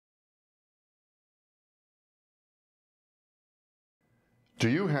Do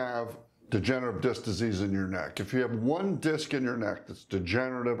you have degenerative disc disease in your neck? If you have one disc in your neck that's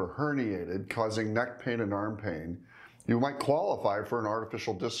degenerative or herniated, causing neck pain and arm pain, you might qualify for an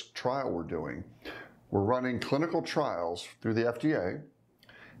artificial disc trial we're doing. We're running clinical trials through the FDA,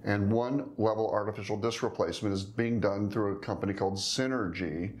 and one-level artificial disc replacement is being done through a company called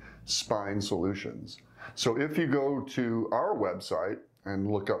Synergy Spine Solutions. So if you go to our website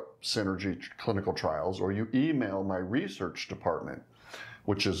and look up Synergy Clinical Trials, or you email my research department,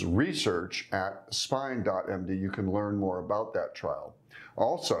 which is research@spine.md, you can learn more about that trial.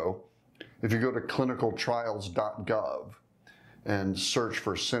 Also, if you go to clinicaltrials.gov and search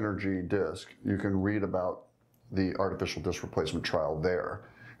for Synergy disc, you can read about the artificial disc replacement trial there.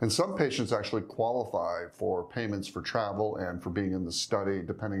 And some patients actually qualify for payments for travel and for being in the study,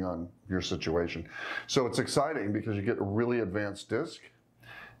 depending on your situation. So it's exciting because you get a really advanced disc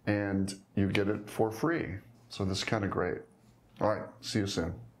and you get it for free. So this is kind of great. All right, see you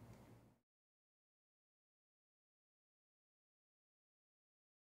soon.